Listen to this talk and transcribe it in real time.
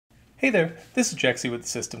Hey there, this is Jaxie with the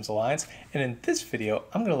Systems Alliance, and in this video,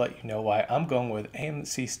 I'm going to let you know why I'm going with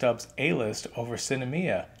AMC Stubs A-List over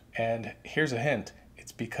Sinemia. And here's a hint,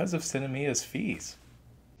 it's because of Sinemia's fees.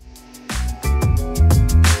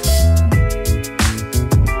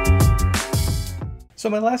 So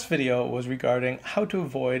my last video was regarding how to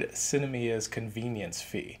avoid Sinemia's convenience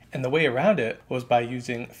fee. And the way around it was by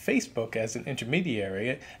using Facebook as an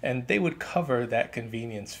intermediary, and they would cover that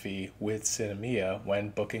convenience fee with Sinemia when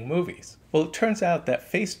booking movies. Well, it turns out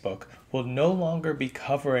that Facebook will no longer be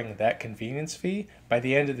covering that convenience fee by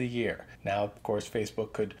the end of the year. Now, of course,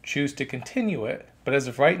 Facebook could choose to continue it, but as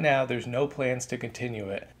of right now, there's no plans to continue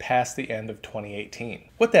it past the end of 2018.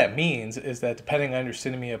 What that means is that depending on your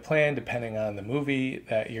Sinemia plan, depending on the movie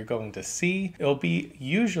that you're going to see, it'll be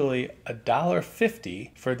usually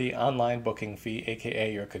 $1.50 for the online booking fee,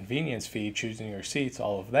 aka your convenience fee, choosing your seats,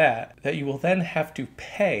 all of that you will then have to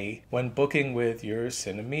pay when booking with your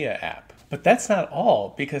Sinemia app. But that's not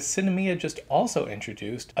all, because Sinemia just also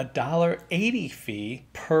introduced a $1.80 fee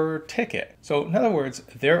per ticket. So in other words,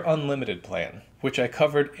 their unlimited plan, which I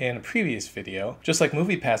covered in a previous video, just like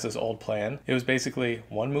MoviePass's old plan, it was basically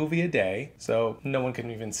one movie a day, so no one can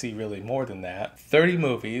even see really more than that. 30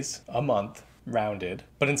 movies a month, rounded.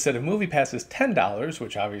 But instead of MoviePass's $10,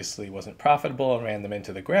 which obviously wasn't profitable and ran them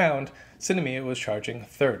into the ground, Sinemia was charging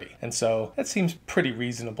 $30. And so that seems pretty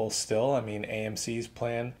reasonable still. I mean, AMC's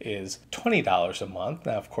plan is $20 a month.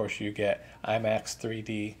 Now, of course, you get IMAX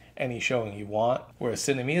 3D, any showing you want, whereas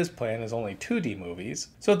Sinemia's plan is only 2D movies.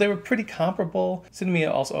 So they were pretty comparable.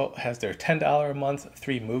 Sinemia also has their $10 a month,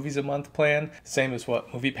 3 movies a month plan, same as what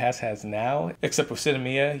MoviePass has now, except with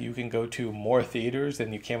Sinemia, you can go to more theaters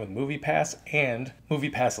than you can with MoviePass, and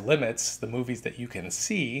MoviePass limits the movies that you can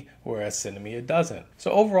see, whereas Sinemia doesn't.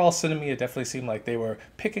 So overall, Sinemia definitely seemed like they were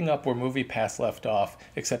picking up where MoviePass left off,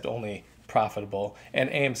 except only profitable, and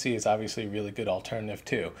AMC is obviously a really good alternative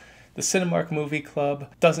too. The Cinemark Movie Club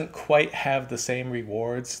doesn't quite have the same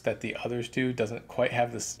rewards that the others do, doesn't quite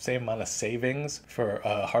have the same amount of savings for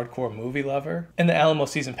a hardcore movie lover. And the Alamo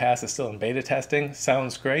Season Pass is still in beta testing.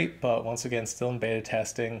 Sounds great, but once again, still in beta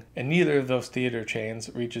testing. And neither of those theater chains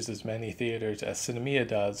reaches as many theaters as Sinemia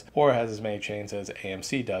does, or has as many chains as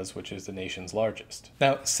AMC does, which is the nation's largest.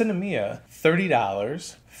 Now, Sinemia,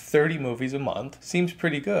 $30, 30 movies a month, seems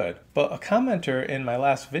pretty good. But a commenter in my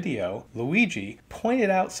last video, Luigi, pointed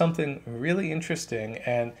out something really interesting,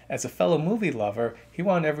 and as a fellow movie lover, he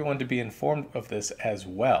wanted everyone to be informed of this as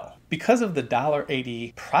well. Because of the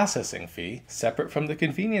 $1.80 processing fee, separate from the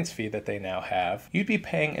convenience fee that they now have, you'd be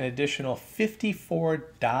paying an additional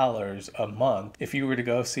 $54 a month if you were to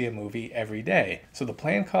go see a movie every day. So the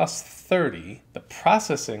plan costs $30, the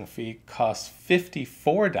processing fee costs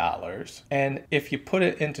 $54, and if you put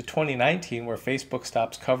it into 2019 where Facebook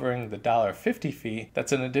stops covering the $1.50 fee,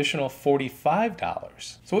 that's an additional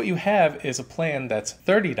 $45. So what you have is a plan that's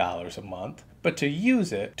 $30 a month, but to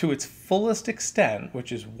use it to its fullest extent,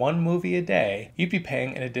 which is one movie a day, you'd be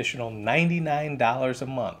paying an additional $99 a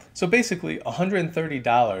month. So basically,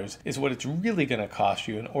 $130 is what it's really going to cost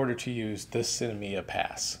you in order to use this Sinemia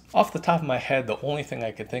pass. Off the top of my head, the only thing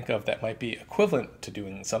I could think of that might be equivalent to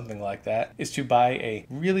doing something like that is to buy a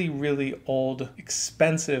really, really old,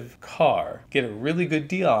 expensive car, get a really good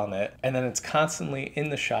deal on it, and then it's constantly in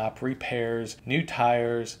the shop, repairs, new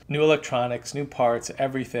tires, new electronics, new parts,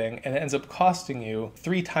 everything, and it ends up costing you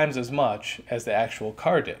 3 times as much as the actual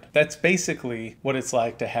car did. That's basically what it's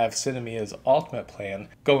like to have Sinemia's Ultimate plan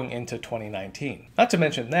going into 2019. Not to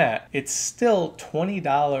mention that, it's still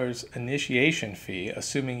 $20 initiation fee,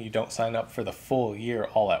 assuming you don't sign up for the full year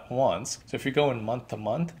all at once. So if you're going month to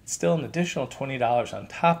month, it's still an additional $20 on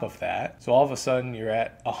top of that. So all of a sudden you're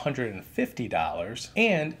at $150.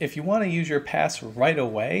 And if you want to use your pass right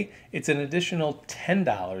away, it's an additional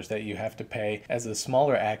 $10 that you have to pay as a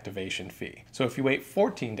smaller activation fee. So if you wait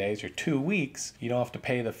 14 days or 2 weeks, you don't have to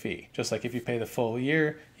pay the fee. Just like if you pay the full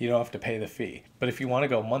year, you don't have to pay the fee. But if you want to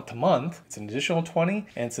go month to month, it's an additional 20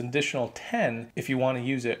 and it's an additional 10 if you want to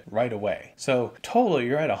use it right away. So total,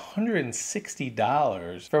 you're at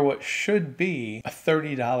 $160 for what should be a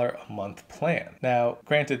 $30 a month plan. Now,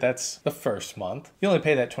 granted, that's the first month. You only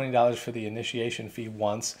pay that $20 for the initiation fee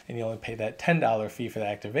once, and you only pay that $10 fee for the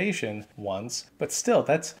activation once, but still,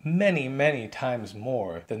 that's many, many times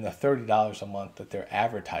more than the $30 $10 a month that they're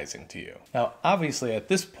advertising to you. Now, obviously at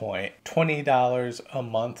this point, $20 a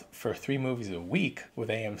month for 3 movies a week with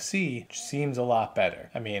AMC seems a lot better.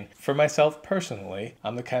 I mean, for myself personally,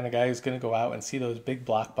 I'm the kind of guy who's going to go out and see those big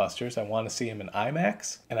blockbusters. I want to see them in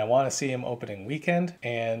IMAX, and I want to see them opening weekend,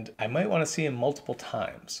 and I might want to see them multiple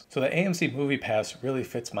times. So the AMC MoviePass really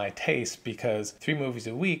fits my taste because 3 movies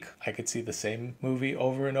a week, I could see the same movie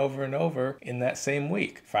over and over and over in that same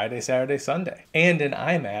week, Friday, Saturday, Sunday, and in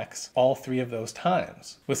IMAX all 3 of those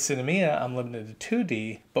times. With Sinemia, I'm limited to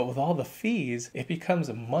 2D, but with all the fees, it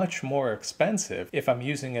becomes much more expensive if I'm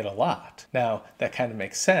using it a lot. Now, that kind of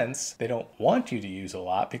makes sense. They don't want you to use a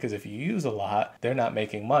lot because if you use a lot, they're not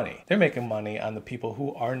making money. They're making money on the people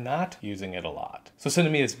who are not using it a lot. So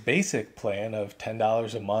Sinemia's basic plan of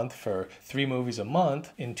 $10 a month for 3 movies a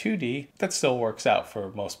month in 2D, that still works out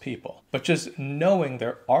for most people. But just knowing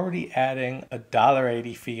they're already adding a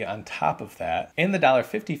 $1.80 fee on top of that, and the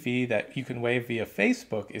 $1.50 fee that you can waive via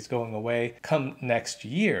Facebook is going away come next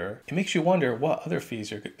year, it makes you wonder what other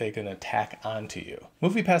fees are they going to tack onto you.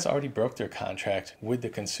 MoviePass already broke their contract with the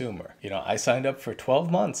consumer. You know, I signed up for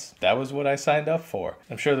 12 months. That was what I signed up for.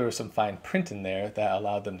 I'm sure there was some fine print in there that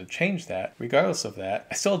allowed them to change that. Regardless of that,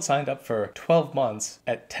 I still had signed up for 12 months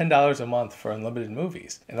at $10 a month for unlimited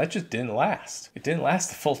movies. And that just didn't last. It didn't last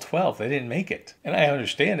the full 12. They didn't make it. And I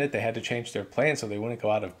understand it. They had to change their plan so they wouldn't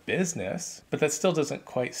go out of business. But that still doesn't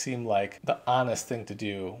quite seem like the honest thing to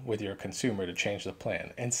do with your consumer to change the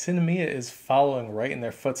plan. And Sinemia is following right in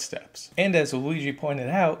their footsteps. And as Luigi pointed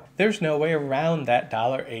out, there's no way around that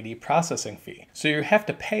 $1.80 processing fee. So you have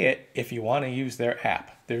to pay it if you want to use their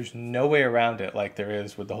app. There's no way around it like there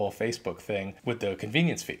is with the whole Facebook thing with the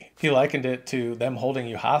convenience fee. He likened it to them holding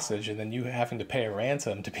you hostage and then you having to pay a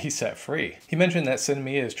ransom to be set free. He mentioned that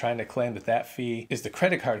Sinemia is trying to claim that that fee is the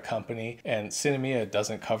credit card company and Sinemia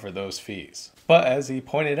doesn't cover those fees. But as he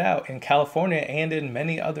pointed out, in California and in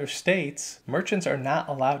many other states, merchants are not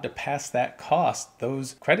allowed to pass that cost,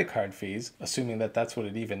 those credit card fees, assuming that that's what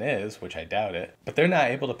it even is, which I doubt it, but they're not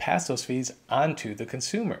able to pass those fees onto the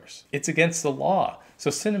consumers. It's against the law. So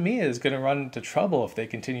Sinemia is going to run into trouble if they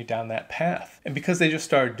continue down that path. And because they just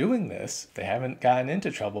started doing this, they haven't gotten into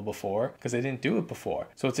trouble before because they didn't do it before.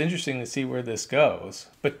 So it's interesting to see where this goes.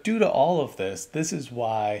 But due to all of this, this is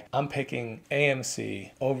why I'm picking AMC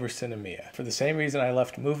over Sinemia. For the same reason I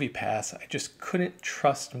left MoviePass, I just couldn't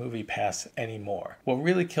trust MoviePass anymore. What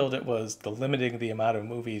really killed it was the limiting the amount of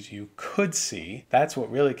movies you could see. That's what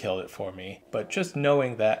really killed it for me. But just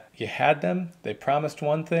knowing that you had them, they promised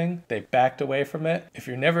one thing, they backed away from it. If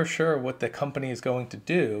you're never sure what the company is going to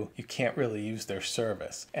do, you can't really use their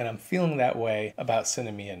service. And I'm feeling that way about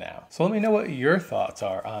Sinemia now. So let me know what your thoughts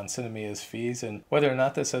are on Sinemia's fees and whether or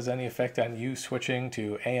not this has any effect on you switching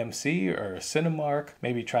to AMC or Cinemark,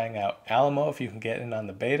 maybe trying out Alamo if you can get in on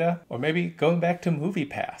the beta, or maybe going back to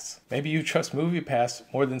MoviePass. Maybe you trust MoviePass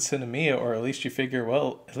more than Sinemia, or at least you figure,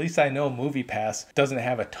 well, at least I know MoviePass doesn't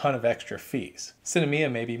have a ton of extra fees.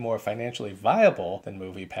 Sinemia may be more financially viable than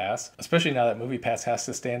MoviePass, especially now that MoviePass has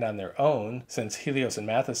to stand on their own since Helios and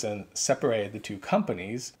Matheson separated the 2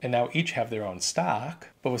 companies and now each have their own stock.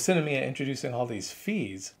 But with Sinemia introducing all these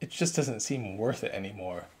fees, it just doesn't seem worth it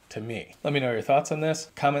anymore to me. Let me know your thoughts on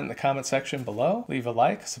this. Comment in the comment section below. Leave a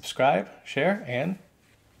like, subscribe, share, and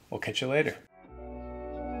we'll catch you later.